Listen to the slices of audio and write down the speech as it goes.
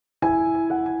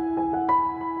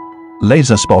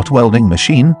Laser spot welding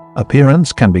machine.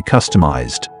 Appearance can be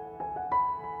customized.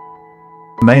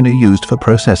 Mainly used for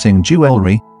processing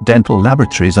jewelry, dental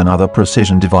laboratories and other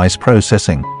precision device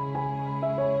processing.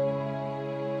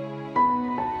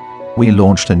 We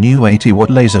launched a new 80-watt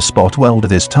laser spot welder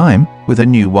this time, with a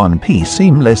new one-piece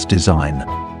seamless design.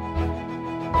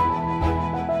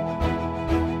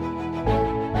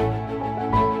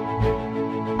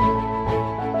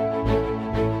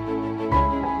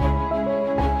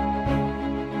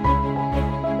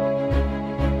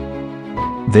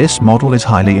 This model is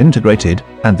highly integrated,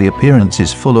 and the appearance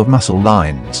is full of muscle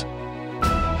lines.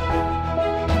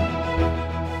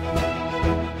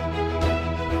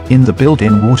 In the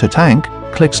built-in water tank,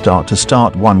 click Start to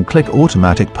start one-click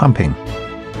automatic pumping.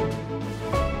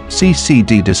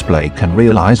 CCD display can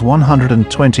realize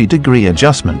 120-degree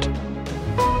adjustment.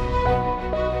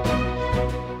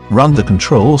 Run the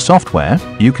control software.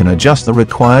 You can adjust the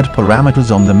required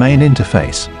parameters on the main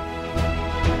interface.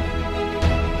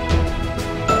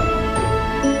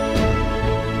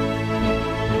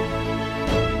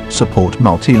 Support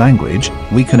multi-language.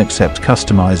 We can accept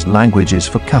customized languages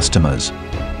for customers.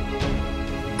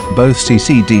 Both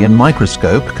CCD and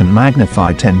microscope can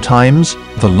magnify 10 times,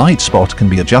 the light spot can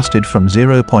be adjusted from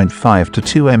 0.5 to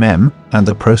 2 mm, and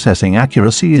the processing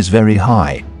accuracy is very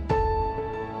high.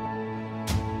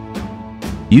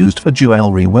 Used for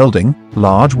jewelry welding,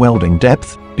 large welding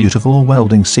depth, beautiful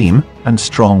welding seam, and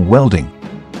strong welding.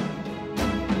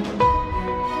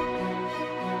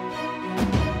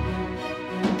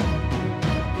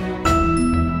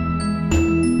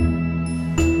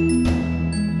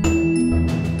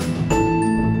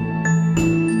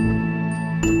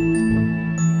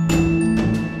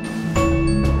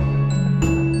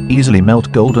 Easily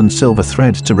melt gold and silver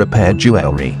threads to repair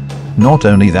jewelry. Not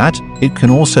only that, it can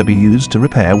also be used to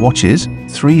repair watches,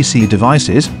 3C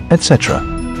devices, etc.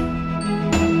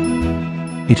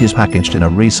 It is packaged in a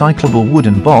recyclable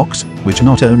wooden box, which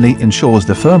not only ensures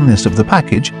the firmness of the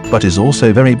package, but is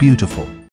also very beautiful.